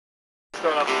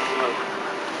Some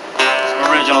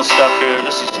original stuff here.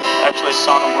 This is actually a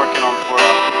song I'm working on for an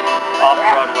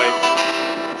off-Broadway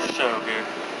show here.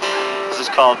 This is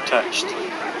called Touched.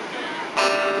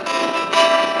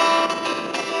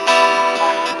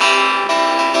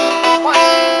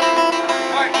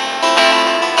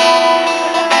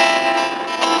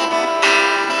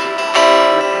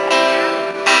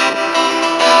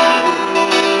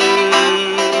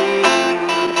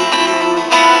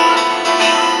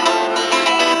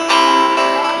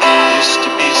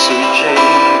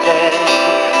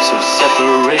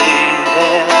 Separated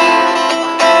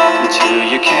until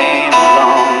you came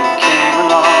along.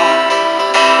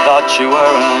 Thought you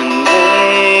were an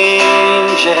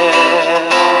angel.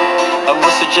 I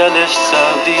was so jealous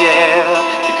of the air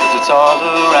because it's all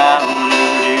around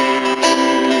you.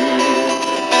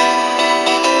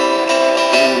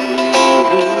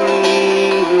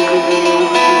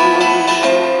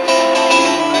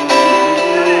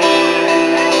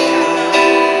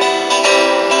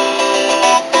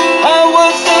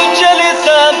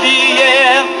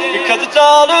 Because it's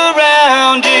all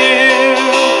around you.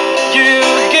 You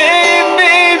gave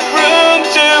me room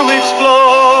to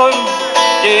explore,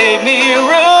 gave me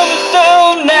room,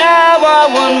 so now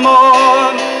I want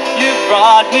more. You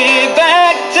brought me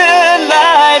back to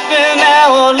life, and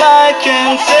now all I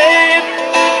can say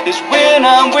is when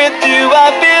I'm with you I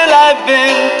feel I've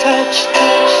been touched.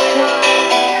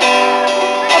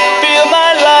 I feel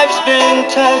my life's been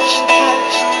touched.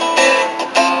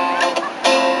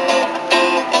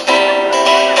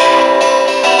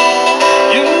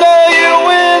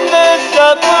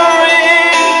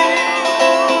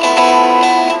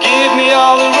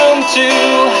 To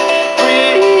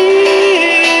breathe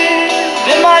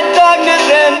in my darkness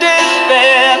and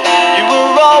despair. You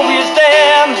were always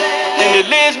there, and it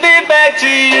leads me back to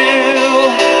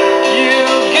you. You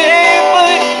gave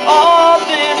me all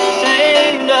this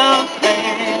pain of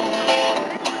pain,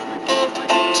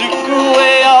 took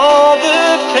away all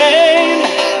the pain,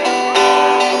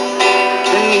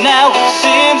 and now it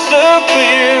seems so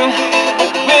clear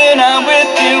that when I'm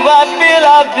with you I feel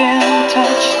I've been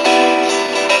touched.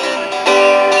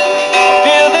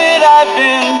 I've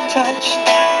been touched.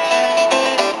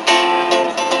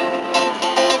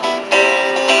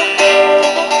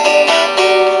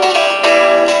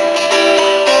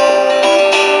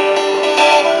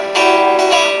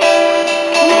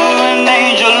 An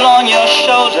angel on your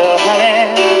shoulder,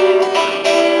 honey.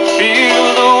 Feel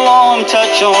the warm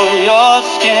touch on your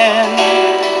skin.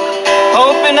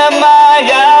 Open up my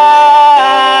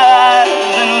eyes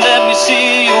and let me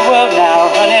see your world now,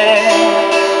 honey.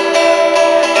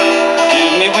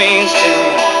 Give me wings to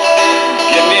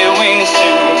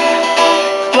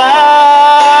fly.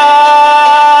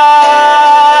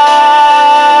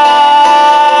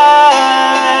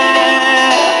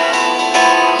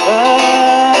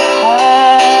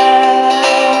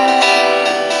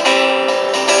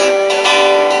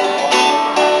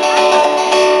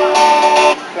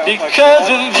 Because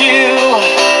of you,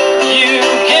 you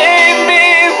gave me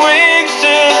wings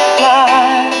to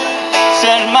fly.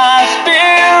 Send my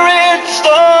spirit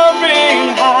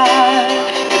soaring high.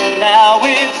 Now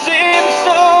it seems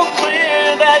so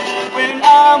clear that when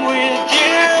I'm with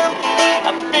you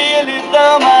I feel as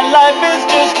though my life has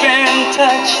just been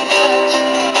touched.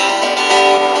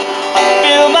 I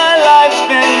feel my life's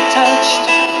been touched.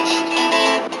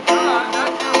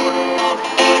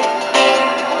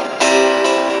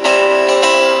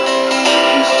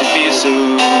 Used to be so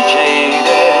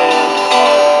jaded.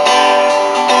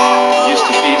 Used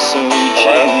to be so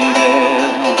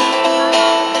jaded.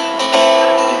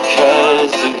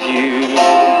 Because of you.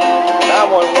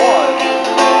 911.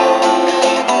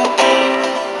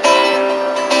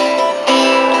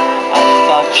 I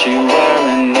thought you were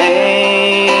an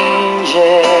angel.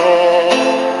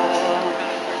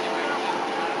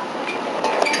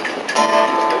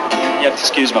 You have to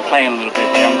excuse my playing a little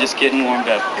bit here. I'm just getting warmed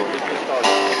up.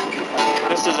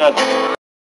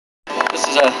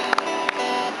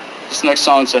 This next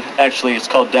song's actually, it's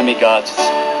called Demigods.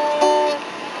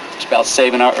 It's about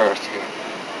saving our earth.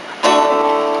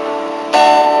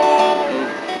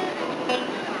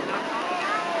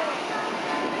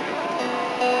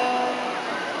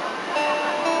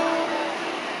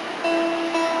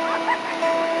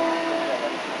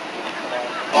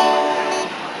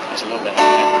 There's a little bit.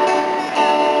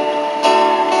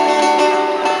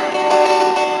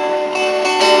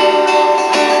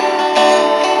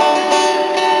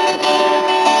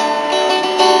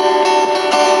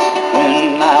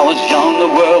 The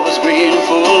world was green and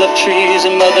full of trees,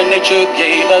 and Mother Nature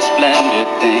gave us splendid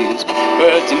things.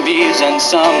 Birds and bees and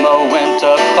summer,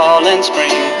 winter, fall and spring.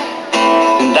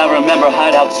 I remember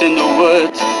hideouts in the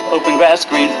woods, open grass,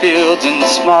 green fields, and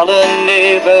smaller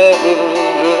neighborhoods.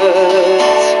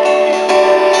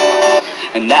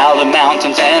 And now the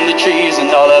mountains and the trees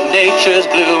and all of nature's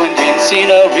blue and green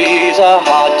sceneries are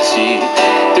hard to see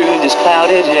through this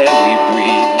clouded air we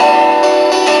breathe.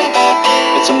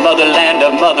 It's a motherland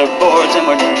of motherboards, and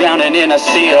we're drowning in a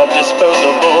sea of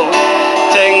disposable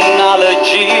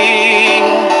technology.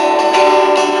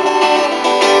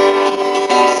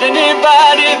 Is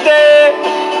anybody there?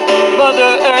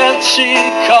 Mother Earth, she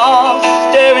calls,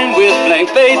 staring with blank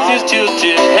faces,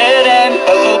 tilted head and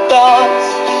puzzled thoughts.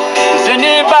 Does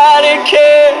anybody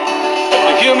care if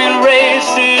the human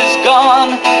race is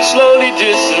gone, slowly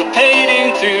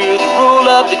dissipating through the rule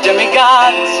of the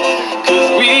demigods?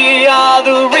 'Cause we are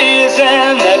the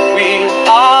reason that we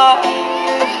are,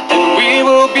 and we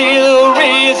will be the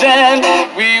reason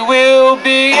we will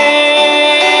be.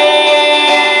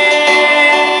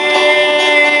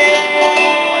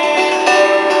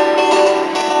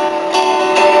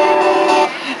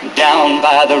 Down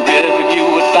by the river you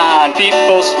would find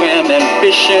people swimming,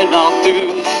 fishing all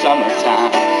through the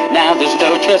summertime. Now there's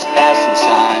no trespassing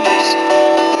signs.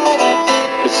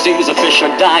 It seems the fish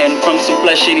are dying from some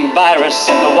flesh-eating virus,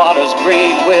 and the water's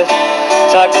green with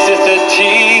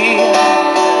toxicity.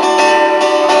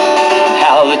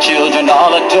 How the children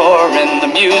all adore in the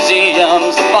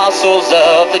museums the fossils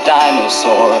of the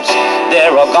dinosaurs.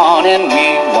 They're all gone and we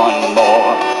want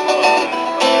more.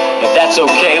 But that's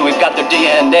okay, we've got their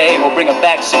DNA, we'll bring it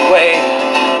back some way.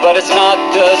 But it's not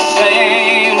the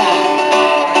same.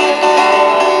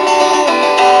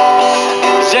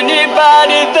 Is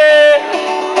anybody there?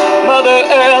 Mother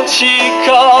Earth, she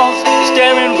calls,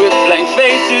 staring with blank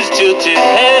faces, tilted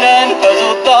head and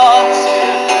puzzled thoughts.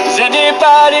 Does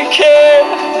anybody care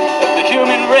if the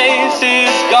human race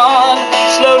is gone,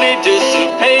 slowly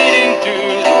dissipating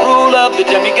through the rule of the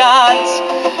demigods?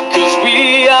 'Cause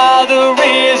we are the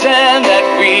reason that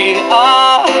we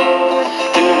are,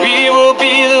 and we will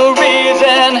be the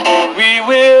reason we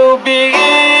will be.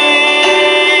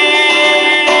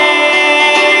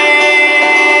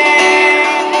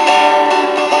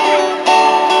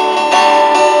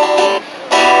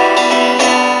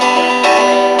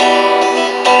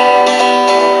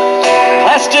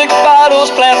 Plastic bottles,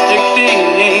 plastic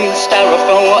things,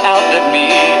 styrofoam will outlive me.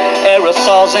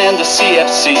 Aerosols and the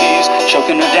CFCs,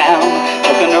 choking her down,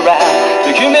 choking her out.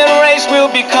 The human race will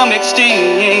become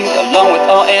extinct, along with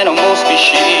all animal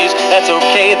species. That's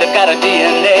okay, they've got a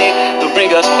DNA, they'll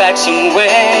bring us back some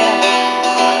way.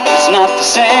 It's not the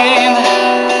same.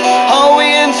 Are we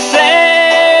insane?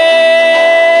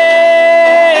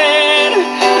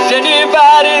 Is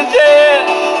anybody there?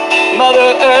 Mother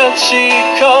Earth, she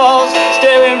calls,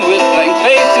 staring with blank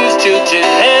faces, tilted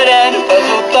head and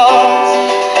puzzled thoughts.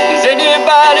 Does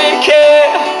anybody care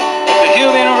if the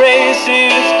human race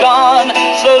is gone,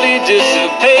 slowly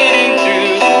dissipating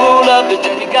through the rule of the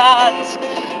demigods?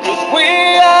 'Cause we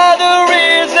are the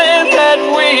reason that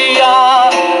we are,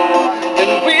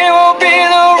 and we will be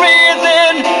the reason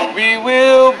we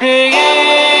will be.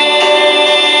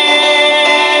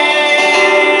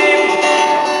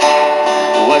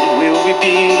 What will we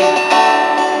be?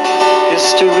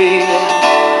 History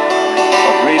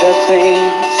or greater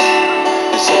things?